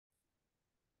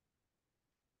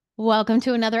Welcome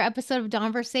to another episode of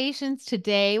Dawnversations.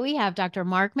 Today we have Dr.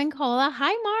 Mark Mincolla. Hi,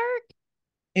 Mark.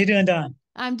 How you doing, Don?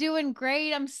 I'm doing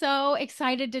great. I'm so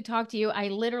excited to talk to you. I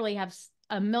literally have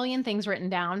a million things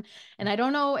written down, and I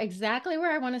don't know exactly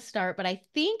where I want to start, but I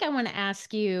think I want to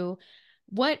ask you,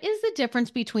 what is the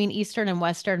difference between Eastern and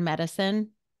Western medicine,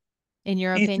 in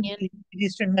your Eastern, opinion?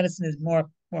 Eastern medicine is more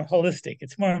holistic.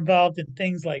 It's more involved in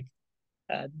things like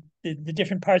uh, the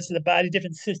different parts of the body,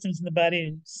 different systems in the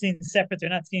body, seen separate. They're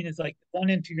not seen as like one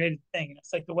integrated thing.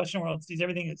 It's like the Western world sees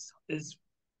everything as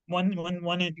one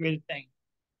integrated thing.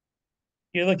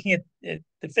 You're looking at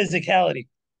the physicality,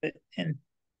 but in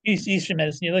Eastern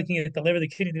medicine, you're looking at the liver, the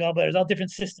kidney, the gallbladder, all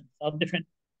different systems, all different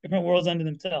worlds unto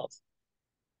themselves.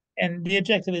 And the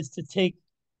objective is to take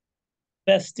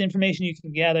best information you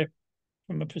can gather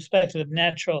from a perspective of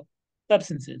natural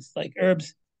substances like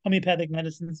herbs, homeopathic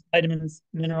medicines, vitamins,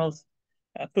 minerals,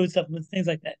 food supplements, things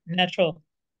like that. Natural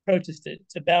approaches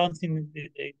to balancing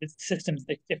the systems,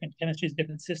 the different chemistries,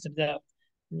 different systems out.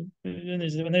 When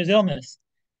there's illness,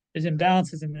 there's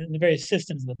imbalances in the various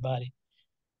systems of the body.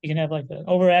 You can have like an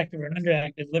overactive or an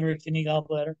underactive liver, kidney,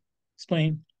 gallbladder,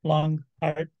 spleen, lung,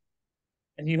 heart,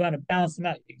 and you want to balance them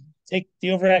out. You take the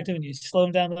overactive and you slow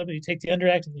them down a little bit. You take the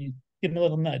underactive and you give them a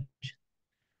little nudge.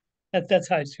 That's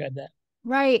how I describe that.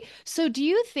 Right. So, do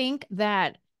you think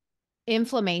that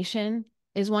inflammation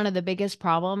is one of the biggest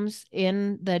problems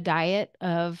in the diet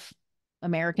of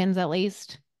Americans, at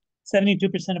least? 72%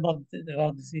 of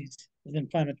all disease is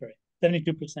inflammatory.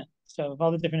 72%. So of all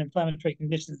the different inflammatory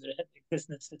conditions that exist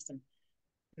in the system,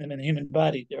 in the human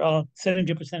body, they're all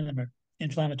 72% of them are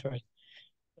inflammatory.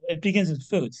 It begins with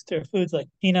foods. There are foods like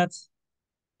peanuts,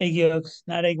 egg yolks,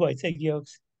 not egg whites, egg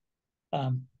yolks,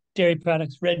 dairy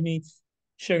products, red meats,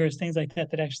 sugars, things like that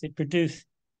that actually produce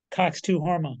COX-2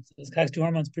 hormones. Those COX-2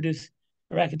 hormones produce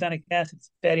arachidonic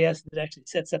acids, fatty acid that actually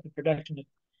sets up the production of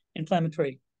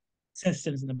inflammatory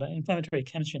systems in the body, inflammatory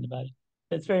chemistry in the body.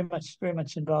 It's very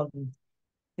much involved in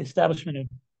the establishment of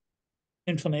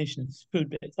inflammation. It's food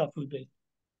based, it's all food based.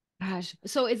 Gosh.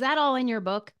 So is that all in your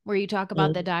book where you talk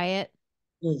about the diet?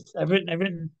 I've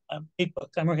written 8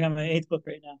 books. I'm working on my eighth book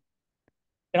right now,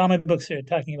 and all my books are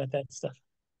talking about that stuff.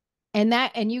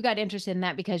 And you got interested in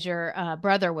that because your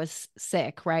brother was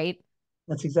sick, right?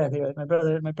 That's exactly right. My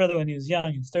brother, when he was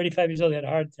young, he was 35 years old. He had a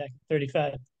heart attack at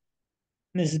 35. And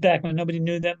this is back when nobody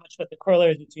knew that much about the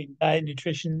corollaries between diet,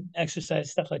 nutrition,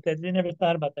 exercise, stuff like that. They never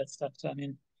thought about that stuff. So I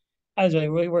mean, I was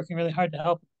really working really hard to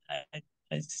help.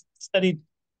 I studied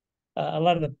a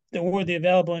lot of the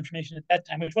available information at that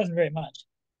time, which wasn't very much.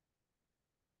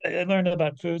 I learned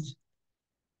about foods,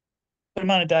 put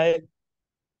him on a diet,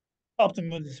 helped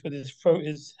him with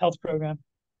his health program.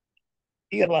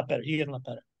 He got a lot better. He got a lot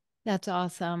better. That's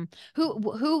awesome.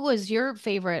 Who was your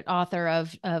favorite author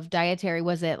of dietary?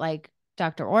 Was it like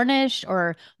Dr. Ornish,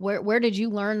 or where did you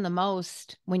learn the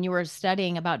most when you were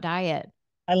studying about diet?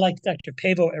 I like Dr.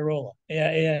 Pavo Arola.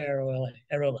 Yeah, Arola.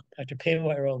 Arola. Dr. Pavo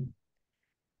Arola.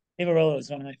 Pavo Arola is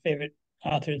one of my favorite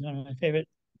authors, one of my favorite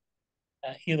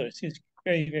healers. He's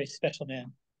a very special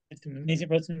man. It's amazing.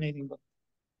 Wrote some amazing books.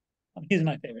 He's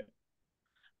my favorite.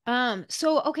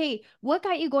 So okay, what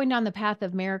got you going down the path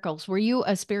of miracles? Were you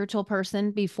a spiritual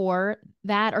person before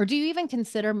that, or do you even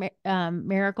consider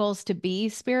miracles to be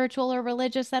spiritual or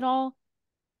religious at all?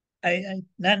 I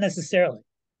not necessarily.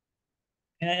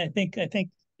 And I think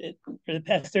for the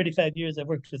past 35 years, I've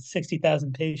worked with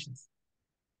 60,000 patients.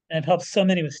 And I've helped so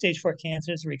many with stage 4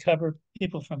 cancers recover,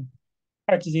 people from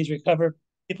heart disease recover,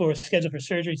 people who were scheduled for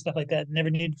surgery, stuff like that, never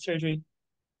needed surgery.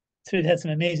 So we've had some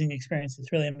amazing experiences,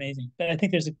 really amazing. But I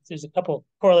think there's a couple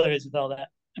corollaries with all that.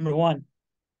 Number one,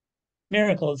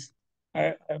 miracles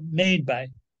are made by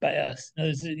us.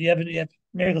 You have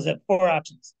miracles have 4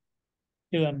 options.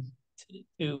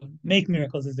 To make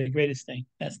miracles is the greatest thing.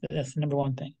 That's the number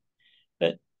one thing.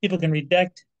 But people can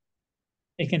reject,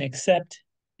 they can accept,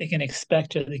 they can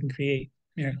expect, or they can create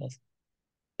miracles.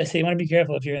 I say you want to be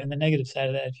careful if you're in the negative side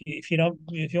of that. If you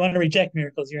want to reject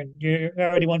miracles, you're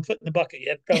already 1 foot in the bucket.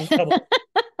 You have trouble,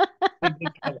 big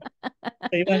trouble. So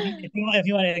if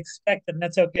you want to expect them,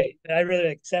 that's okay. I'd rather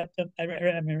accept them. If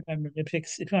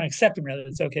you want to accept them, rather,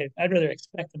 it's okay. I'd rather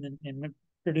expect them and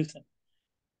produce them.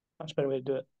 Much better way to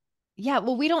do it. Yeah,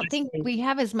 well, we don't think I we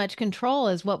have as much control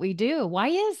as what we do. Why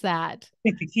is that?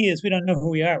 think the key is we don't know who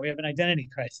we are. We have an identity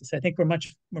crisis. I think we're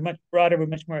much broader, we're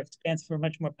much more expansive, we're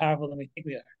much more powerful than we think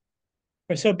we are.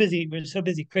 We're so busy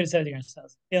criticizing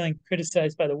ourselves, feeling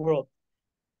criticized by the world.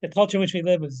 The culture in which we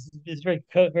live is very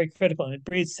critical, and it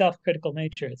breeds self-critical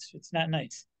nature. It's not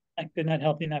nice, not good, not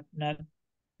healthy, not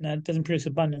it doesn't produce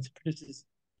abundance. It produces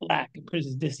lack. It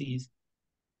produces disease.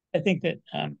 I think that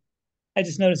I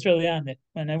just noticed early on that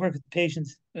when I work with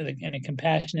patients in a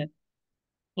compassionate,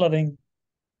 loving,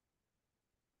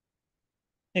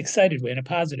 excited way, in a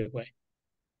positive way,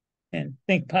 and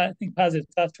think positive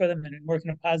thoughts for them and work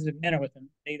in a positive manner with them,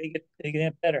 they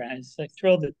get better. And I was like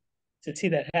thrilled to see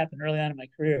that happen early on in my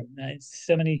career. And I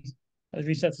was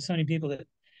reached out to so many people that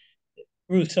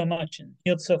grew so much and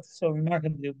healed so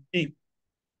remarkable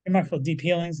deep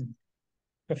healings and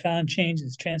profound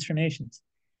changes, transformations.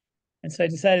 And so I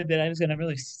decided that I was going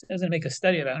to make a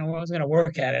study of it. I was going to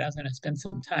work at it. I was going to spend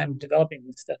some time developing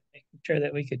this stuff, making sure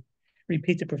that we could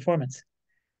repeat the performance.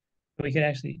 We could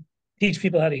actually teach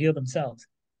people how to heal themselves.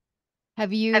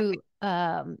 Have you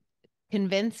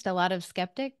convinced a lot of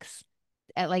skeptics?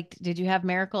 Like, did you have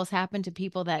miracles happen to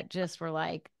people that just were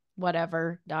like,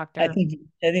 whatever, I doctor? think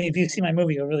I think if you see my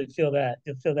movie, you'll really feel that.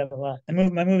 You'll feel that a lot.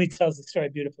 My movie tells the story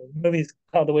beautifully. The movie is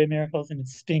called The Way Miracles, and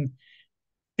it's being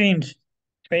streamed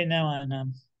right now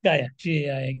on Gaia,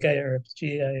 GAIA, Gaia Herbs,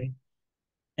 GAIA.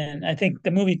 And I think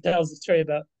the movie tells the story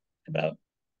about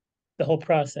the whole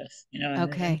process, and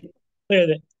Okay. it's clear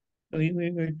that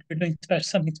we're doing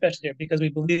something special here because we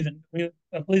believe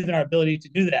in our ability to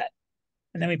do that,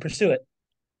 and then we pursue it.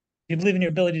 If you believe in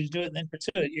your ability to do it and then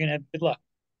pursue it, you're gonna have good luck,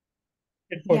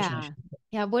 good fortune. Yeah.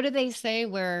 Yeah. What do they say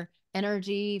where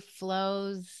energy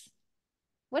flows?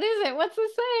 What is it? What's the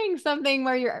saying? Something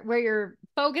where your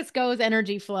focus goes,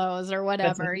 energy flows or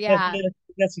That's whatever. that's Yeah.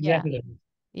 that's Yeah. exactly it.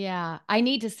 Yeah. I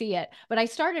need to see it. But I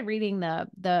started reading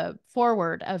the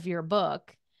forward of your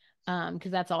book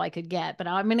because that's all I could get, but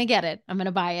I'm gonna get it. I'm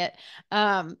gonna buy it.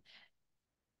 Um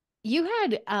you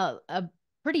had a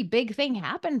pretty big thing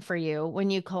happen for you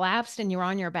when you collapsed and you were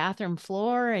on your bathroom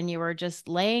floor and you were just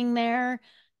laying there.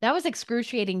 That was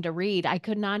excruciating to read. I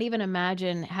could not even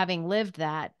imagine having lived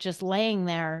that, just laying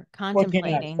there 14 hours,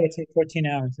 contemplating. 14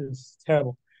 hours. It was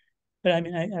terrible. But I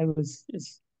mean,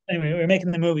 anyway, we were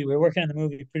making the movie. We were working on the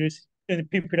movie, doing the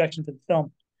pre-production for the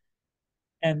film.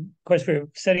 And of course, we were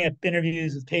setting up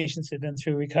interviews with patients who'd been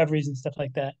through recoveries and stuff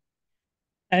like that.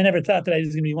 I never thought that I was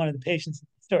going to be one of the patients in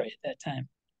the story at that time.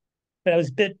 But I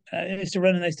used to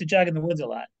run and I used to jog in the woods a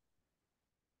lot,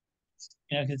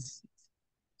 because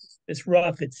it's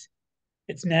rough.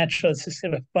 It's natural. It's just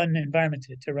kind of a fun environment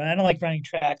to run. I don't like running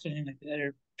tracks or anything like that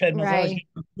or treadmills. I always Right.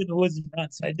 get in the woods and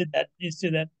run. So I did that. I used to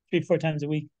do that 3, 4 times a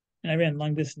week. And I ran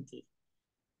long distances.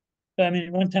 So I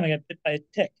mean, one time I got bit by a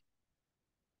tick,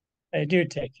 by a deer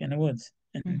tick in the woods.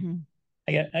 And Hmm.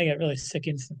 I got really sick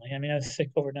instantly. I mean, I was sick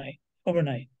overnight.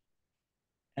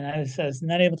 And I was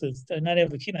not able to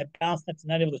keep my balance,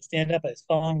 not able to stand up. I was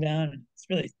falling down, and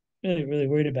it's really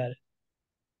worried about it.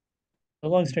 The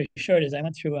long story short is I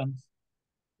went through a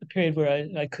period where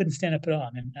I couldn't stand up at all.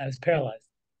 I mean, I was paralyzed.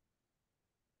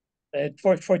 I had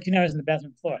 14 hours in the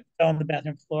bathroom floor. I fell on the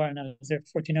bathroom floor, and I was there for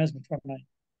 14 hours before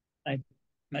my,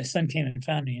 my son came and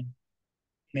found me and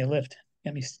gave me a lift,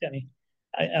 got me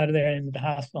out of there and into the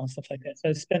hospital and stuff like that. So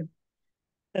I spent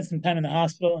some time in the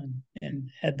hospital and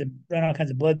had to run all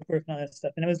kinds of blood work and all that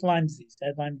stuff. And it was Lyme disease. I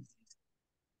had Lyme disease.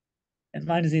 And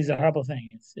Lyme disease is a horrible thing.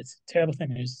 It's a terrible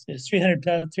thing. There's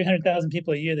 300,000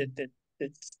 people a year that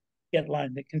get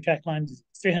Lyme, that contract Lyme disease.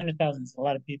 300,000 is a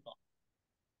lot of people.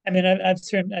 I mean, I've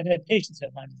had patients who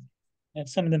have Lyme disease. And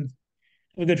some of them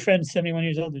have a good friend, 71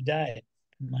 years old, who died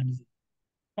from Lyme disease.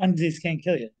 Lyme disease can't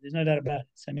kill you. There's no doubt about it.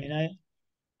 So, I mean,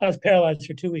 I was paralyzed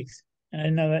for 2 weeks, and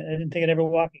I didn't think I'd ever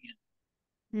walk again.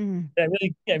 Hmm. But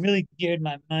I really geared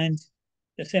my mind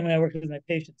the same way I work with my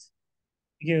patients.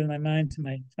 I geared my mind to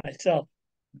myself.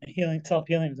 My self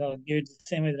healing was all geared the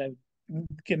same way that I would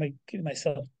give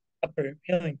myself up for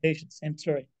healing patients. Same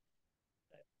story.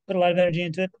 Put a lot of energy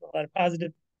into it, put a lot of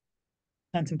positive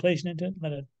contemplation into it, a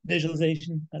lot of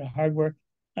visualization, a lot of hard work,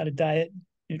 a lot of diet,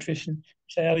 nutrition,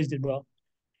 which I always did well.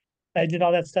 I did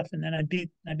all that stuff, and then I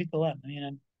beat the lot. I mean,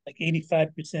 I'm like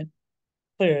 85%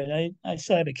 clear. And I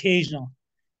still have occasional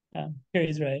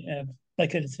periods where I have,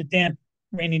 like it's a damp,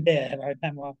 rainy day. I have a hard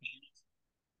time walking.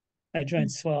 My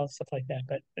joints swell, stuff like that.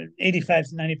 But 85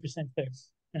 to 90% clear,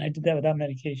 and I did that without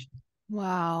medication.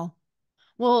 Wow.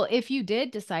 Well, if you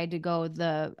did decide to go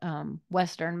the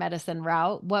Western medicine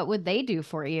route, what would they do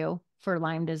for you for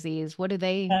Lyme disease? What do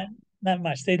they? Not, not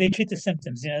much. They treat the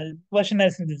symptoms. Western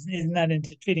medicine is not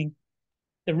into treating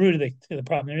the root of the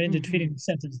problem. They're into Hmm. treating the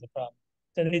symptoms of the problem.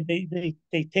 So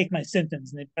they take my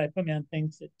symptoms and they try to put me on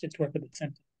things that just work with the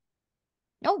symptoms.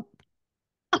 Oh,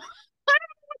 I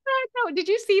don't know. Did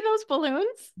you see those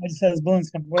balloons? I just saw those balloons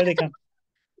come. Where they come?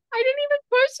 I didn't even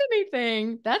push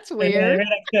anything. That's I mean, weird.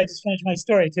 I just finished my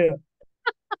story too.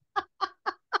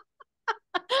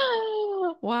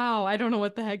 Wow, I don't know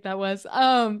what the heck that was.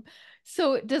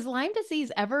 So does Lyme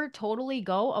disease ever totally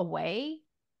go away?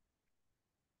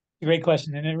 a great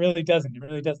question, and it really doesn't. It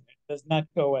really doesn't. It does not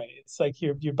go away. It's like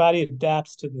your body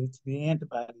adapts to the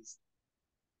antibodies,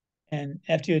 and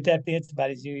after you adapt the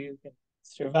antibodies, you can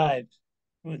survive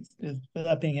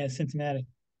without being asymptomatic.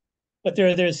 But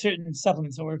there are certain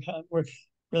supplements that work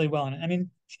really well on it. I mean,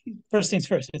 first things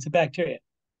first, it's a bacteria.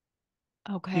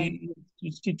 Okay.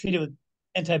 You treat it with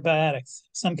antibiotics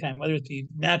of some kind, whether it be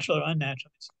natural or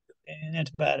unnatural, and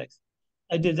antibiotics.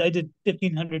 I did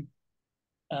 1,500,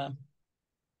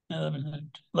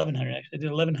 1,100 actually. I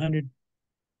did 1,100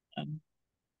 um,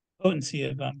 potency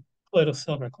of colloidal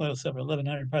silver,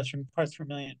 1,100 parts per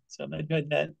million. So I did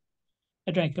that.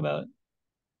 I drank about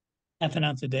half an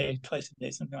ounce a day, twice a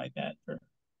day, something like that for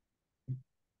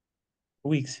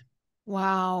weeks.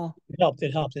 Wow. It helped.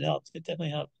 It helped. It helped. It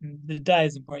definitely helped. And the diet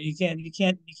is important. You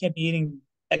can't be eating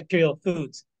bacterial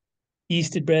foods,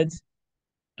 yeasted breads,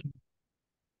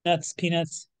 nuts,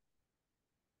 peanuts,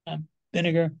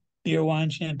 vinegar, beer, wine,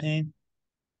 champagne,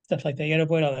 stuff like that. You got to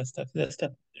avoid all that stuff. That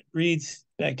stuff breeds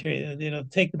bacteria. It'll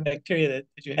take the bacteria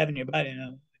that you have in your body and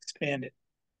it'll expand it.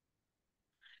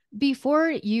 Before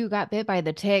you got bit by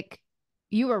the tick,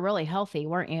 you were really healthy,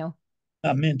 weren't you?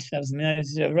 Mint. I was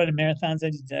running marathons. I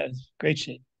was great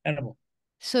shape. Edible.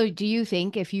 So do you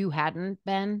think if you hadn't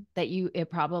been that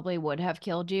it probably would have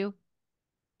killed you?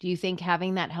 Do you think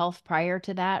having that health prior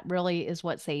to that really is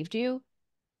what saved you?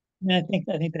 And I think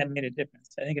that made a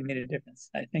difference. I think it made a difference.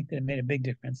 I think that it made a big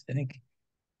difference. I think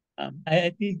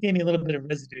it gave me a little bit of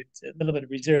residue, a little bit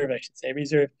of reserve, I should say,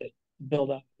 reserve to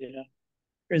build up.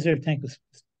 Reserve tank was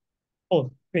full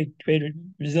of great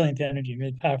resilient energy,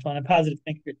 really powerful, and a positive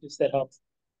thinker just that helps.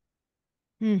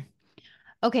 Hmm.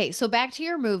 Okay, so back to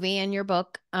your movie and your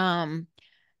book.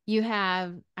 You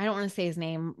have, I don't want to say his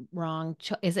name wrong.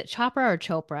 Is it Chopra or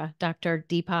Chopra? Dr.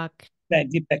 Deepak.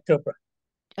 Deepak Chopra.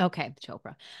 Okay,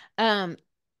 Chopra. Um,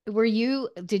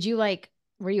 did you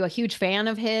were you a huge fan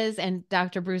of his and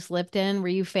Dr. Bruce Lipton? Were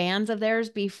you fans of theirs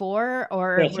before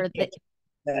or Yes, were yes,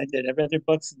 they, I did. I read their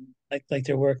books and like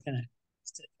their work, and I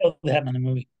still have them on the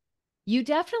movie. you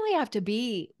definitely have to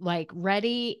be like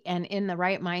ready and in the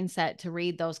right mindset to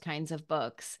read those kinds of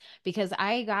books because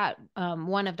I got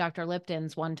one of Dr.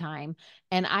 Lipton's one time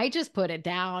and I just put it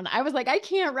down. I was like, I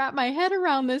can't wrap my head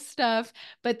around this stuff.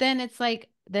 But then it's like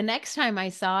the next time I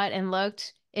saw it and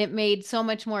looked, it made so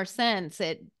much more sense.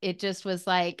 It just was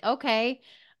like, okay,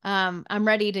 I'm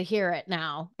ready to hear it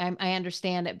now. I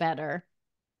understand it better.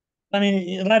 I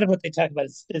mean, a lot of what they talk about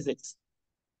is physics,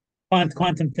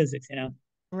 quantum physics, and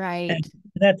Right.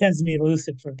 that tends to be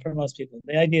elusive for most people.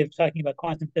 The idea of talking about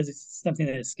quantum physics is something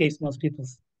that escapes most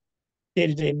people's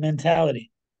day-to-day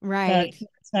mentality. Right.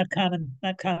 It's not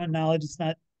common knowledge. It's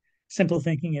not simple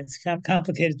thinking. It's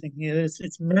complicated thinking.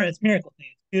 It's miracle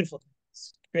thinking. It's beautiful.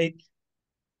 It's great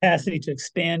capacity to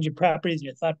expand your properties,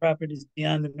 your thought properties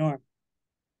beyond the norm.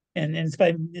 And it's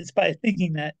by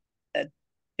thinking that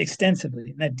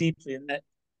extensively and that deeply and that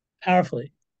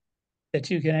powerfully that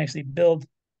you can actually build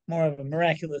more of a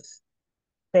miraculous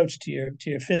approach to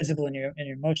your physical and your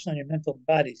emotional and your mental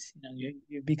bodies.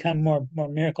 You become more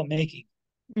miracle making.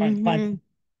 Hmm.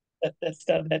 That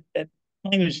stuff that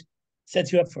language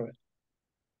sets you up for it.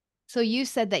 So you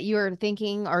said that you are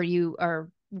thinking or you are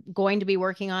going to be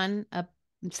working on a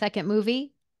second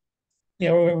movie.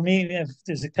 Yeah, we're meeting.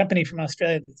 There's a company from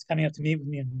Australia that's coming up to meet with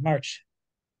me in March.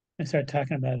 I started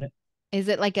talking about it. Is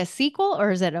it like a sequel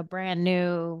or is it a brand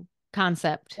new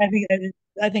concept? I think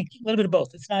I think a little bit of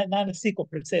both. It's not a sequel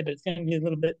per se, but it's going to be a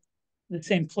little bit the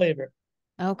same flavor.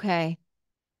 Okay.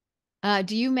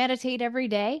 Do you meditate every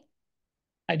day?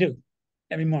 I do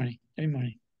every morning. Every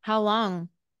morning, How long?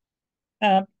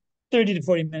 uh, 30 to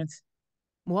 40 minutes.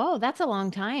 Whoa, that's a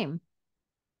long time.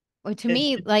 Well, to It,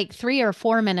 me, it, like 3 or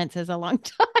 4 minutes is a long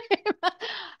time.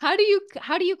 How do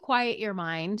you quiet your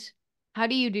mind? How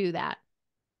do you do that?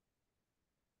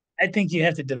 I think you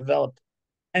have to develop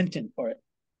attention for it.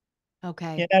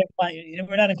 Okay.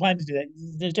 We're not inclined to do that.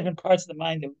 There's different parts of the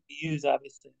mind that we use.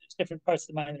 Obviously, there's different parts of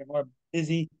the mind that are more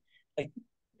busy. Like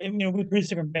we produce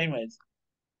different brainwaves,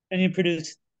 and you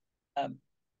produce um,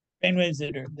 brainwaves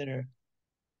that are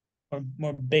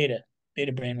more beta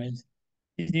brainwaves.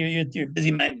 Your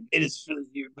busy mind,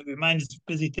 your mind is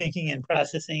busy thinking and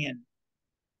processing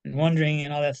and wondering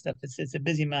and all that stuff. It's a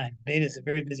busy mind. Beta is a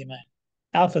very busy mind.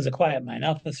 Alpha is a quiet mind.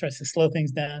 Alpha starts to slow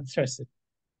things down, starts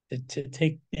to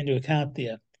take into account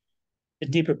the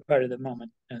deeper part of the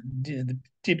moment, the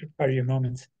deeper part of your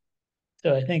moments.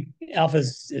 So I think alpha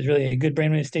is really a good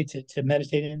brainwave state to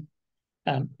meditate in.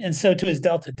 And so too is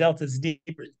delta. Delta is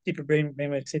deeper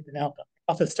brainwave state than alpha.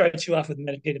 Alpha starts you off with a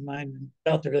meditative mind, and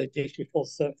delta really takes you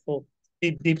full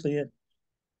deeply in.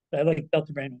 So I like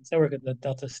delta brainwaves. I work with the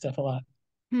delta stuff a lot.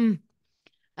 Hmm.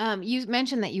 You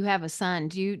mentioned that you have a son.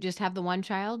 Do you just have the one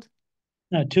child?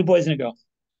 No, two boys and a girl.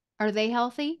 Are they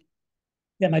healthy?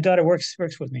 Yeah, my daughter works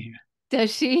with me here.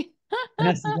 Does she?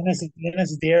 Vanessa's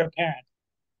the heir apparent.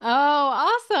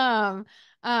 Oh, awesome.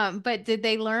 But did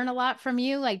they learn a lot from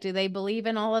you? Like, do they believe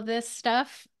in all of this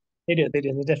stuff? They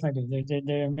definitely do.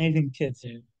 They're amazing kids.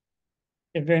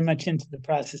 They're very much into the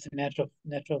process of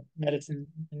natural medicine.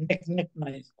 Nick,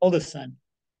 my oldest son,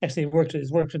 actually worked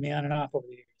with me on and off over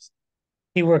the years.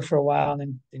 He worked for a while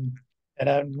and then got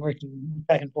out and working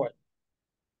back and forth.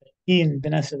 He and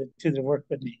Vanessa, the two that work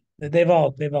with me, they've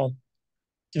all developed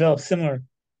similar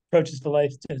approaches to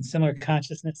life and similar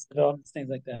consciousness developments, things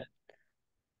like that.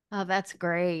 Oh, that's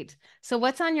great. So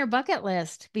what's on your bucket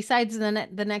list besides the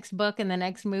next book and the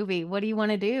next movie? What do you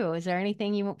want to do? Is there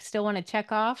anything you still want to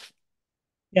check off?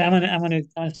 Yeah, I'm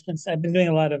gonna spend. I've been doing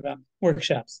a lot of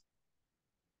workshops.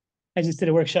 I just did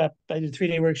a workshop. I did a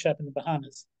 3-day workshop in the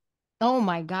Bahamas. Oh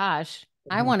my gosh.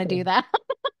 I want to do that.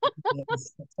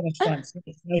 It's so much fun.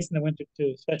 It's nice in the winter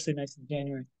too, especially nice in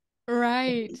January.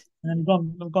 Right. And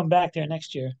I'm going back there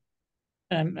next year.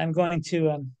 I'm going to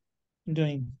I'm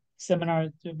doing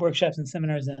seminars, workshops, and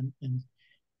seminars in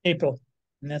April,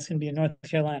 and that's going to be in North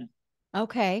Carolina.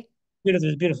 Okay. There's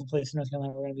a beautiful place in North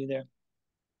Carolina. We're going to be there.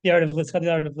 It's called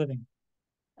the Art of Living.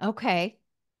 Okay.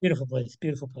 Beautiful place,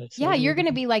 beautiful place. So Yeah, you're we're going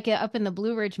to be like up in the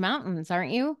Blue Ridge Mountains,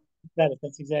 aren't you?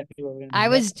 that's exactly where we're going to I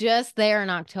be. Yep, was just there in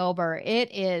October. It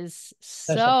is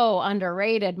special, so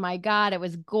underrated. My God, it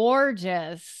was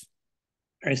gorgeous.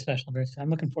 very special, very special.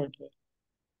 I'm looking forward to it.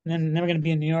 And then we're going to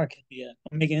be in New York at the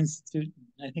Omega Institute.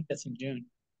 I think that's in June.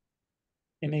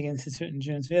 The Omega Institute in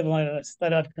June. So we have a lot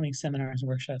of upcoming seminars and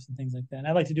workshops and things like that. And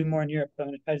I'd like to do more in Europe.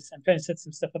 I'm trying to set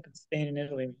some stuff up in Spain and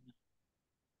Italy right now.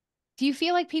 Do you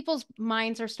feel like people's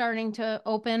minds are starting to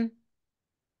open?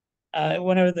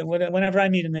 Whenever I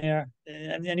meet them there,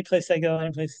 any place I go,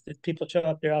 any place that people show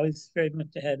up, they're always very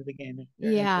much ahead of the game. They're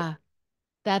very quick. Yeah,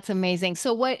 that's amazing.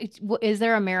 So is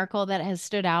there a miracle that has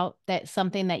stood out, that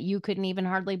something that you couldn't even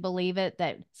hardly believe it,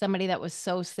 that somebody that was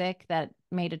so sick that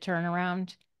made a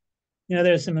turnaround?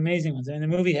 There's some amazing ones. I mean, the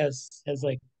movie has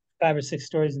like 5 or 6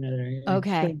 stories in there that are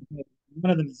Okay. extremely good.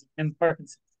 One of them is in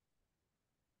Parkinson's,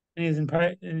 and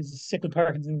he's sick with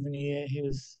Parkinson's, and he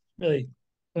was really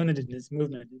limited in his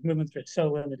movement. His movements were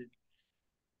so limited.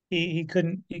 He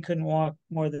couldn't walk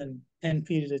more than 10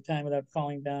 feet at a time without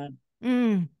falling down.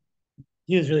 Mm.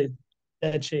 He was really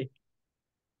bad shape,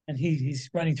 and he's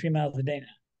running 3 miles a day now.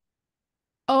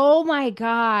 Oh my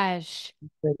gosh.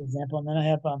 Great example. And then I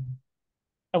have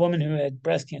a woman who had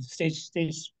breast cancer, stage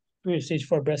 3 or stage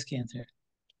 4 breast cancer.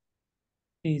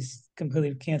 He's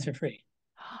completely cancer free.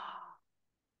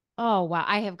 Oh wow,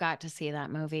 I have got to see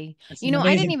that movie. It's You an know,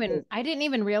 amazing story. I didn't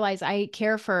even realize I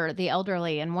care for the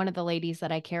elderly, and one of the ladies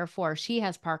that I care for, she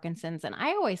has Parkinson's, and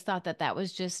I always thought that that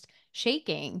was just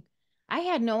shaking. I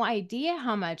had no idea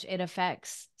how much it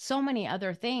affects so many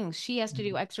other things. She has to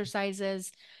do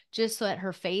exercises just so that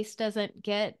her face doesn't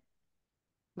get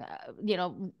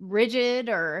rigid,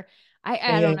 or Yeah, I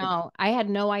yeah, don't yeah. know. I had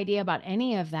no idea about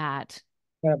any of that.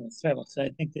 Terrible, it's terrible. So I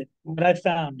think that what I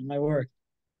found in my work,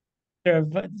 there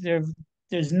are there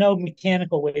there's no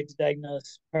mechanical way to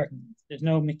diagnose Parkinson's. There's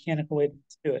no mechanical way to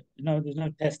do it. There's no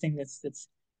testing that's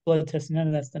blood testing. None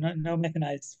of that's done. No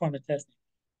mechanized form of testing.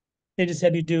 They just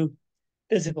have you do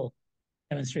physical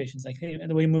demonstrations, like hey,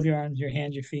 the way you move your arms, your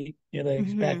hands, your feet, your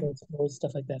legs, Hmm. backwards, forwards,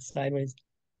 stuff like that, sideways.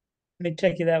 And they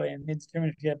check you that way, and they determine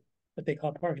if you have what they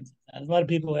call Parkinson's. A lot of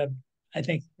people have, I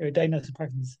think, they're diagnosed with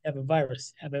Parkinson's, have a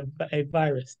virus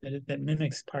that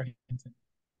mimics Parkinson's.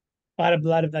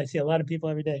 I see a lot of people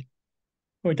every day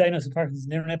who are diagnosed with Parkinson's.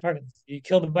 They don't have Parkinson's. You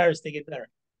kill the virus, they get better.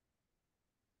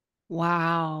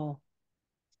 Wow.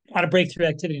 A lot of breakthrough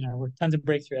activity in our work, tons of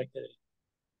breakthrough activity.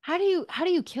 How do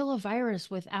you kill a virus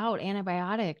without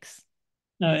antibiotics?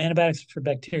 No, antibiotics for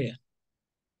bacteria.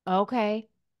 Okay.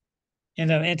 And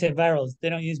antivirals, they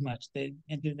don't use much. The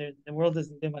world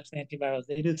doesn't do much with antivirals.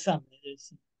 They do some.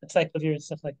 There's cyclovir and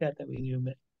stuff like that we do.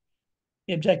 But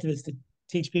the objective is to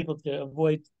teach people to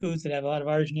avoid foods that have a lot of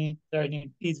arginine. Arginine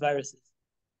feeds viruses.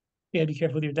 You got to be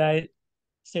careful with your diet.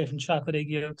 Stay away from chocolate, egg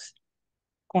yolks,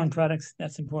 corn products.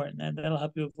 That's important. That'll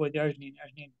help you avoid the arginine.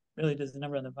 Arginine really does the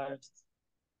number on the viruses.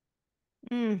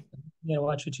 Mm. You got to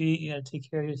watch what you eat. You got to take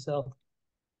care of yourself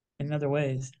in other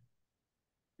ways.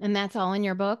 And that's all in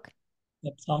your book?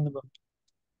 Yep, it's all in the book.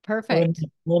 Perfect.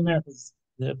 Little Miracles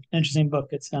is an interesting book.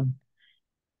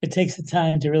 It takes the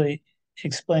time to really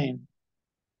explain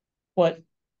what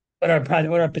what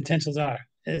our potentials are.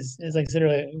 As like I said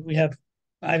earlier,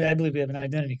 I believe we have an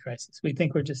identity crisis. We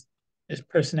think we're just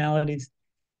personalities,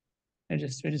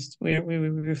 We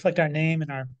reflect our name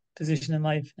and our position in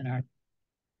life and our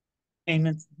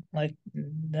attainments in life.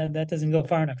 That doesn't go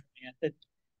far enough for me.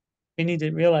 We need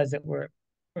to realize that we're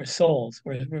souls.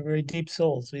 We're very deep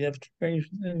souls. We have very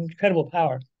incredible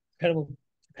power, incredible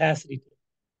capacity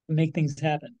to make things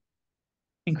happen.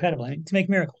 Incredible. I mean, to make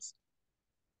miracles.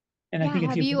 And I Yeah.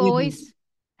 think if you believe me,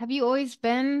 Have you always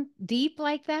been deep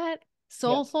like that? yep,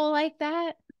 Soulful like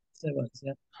that? so it was.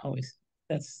 Yep, always.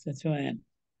 That's who I am.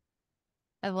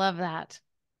 I love that.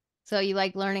 So you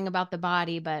like learning about the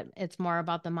body, but it's more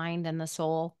about the mind and the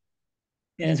soul.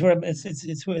 And it's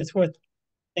worth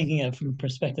thinking of from the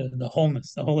perspective of the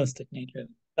wholeness, the holistic nature of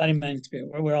body, mind, and spirit.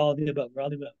 We're all of the above. We're all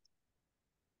the above.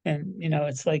 And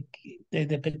it's like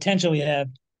the potential we have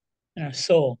in our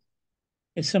soul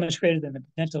is so much greater than the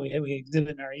potential we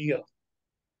exhibit in our ego.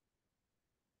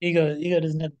 Ego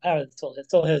doesn't have the power of the soul. The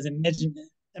soul has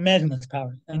imagineless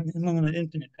power, unlimited,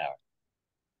 infinite power.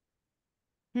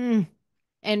 Hmm.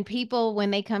 And people, when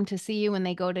they come to see you, when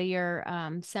they go to your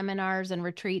seminars and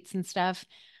retreats and stuff,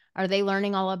 are they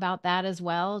learning all about that as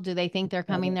well? Do they think they're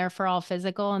coming there for all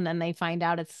physical, and then they find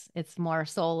out it's more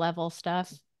soul level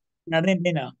stuff? Now they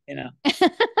know, you know.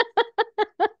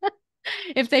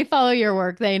 If they follow your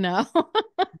work, they know.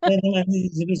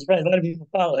 You'd be surprised. A lot of people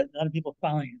follow it. A lot of people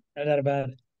following it. No doubt about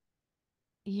it.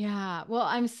 Yeah, well,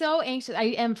 I'm so anxious. I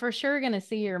am for sure going to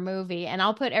see your movie, and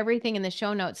I'll put everything in the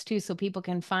show notes too so people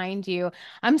can find you.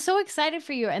 I'm so excited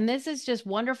for you, and this is just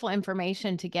wonderful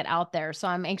information to get out there. So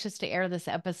I'm anxious to air this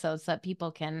episode so that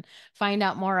people can find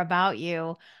out more about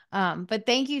you. But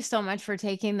thank you so much for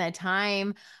taking the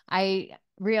time. I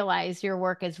realize your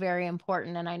work is very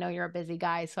important, and I know you're a busy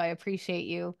guy, so I appreciate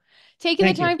you taking the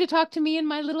Thank you. time to talk to me in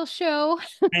my little show.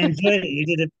 I enjoyed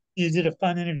it. You did a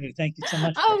fun interview. Thank you so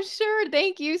much for Oh, it. sure.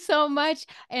 Thank you so much.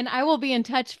 And I will be in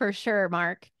touch for sure,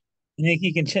 Mark. And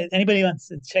you can check anybody wants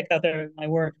to check out my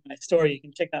work, my story, you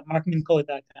can check out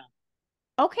markmincola.com.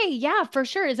 Okay, yeah, for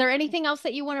sure. Is there anything else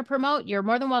that you want to promote? You're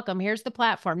more than welcome. Here's the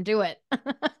platform. Do it. Think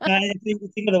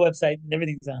of the website and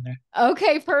everything's on there.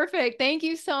 Okay, perfect. Thank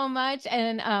you so much.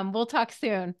 And we'll talk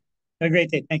soon. Have a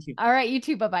great day. Thank you. All right, you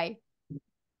too. Bye bye.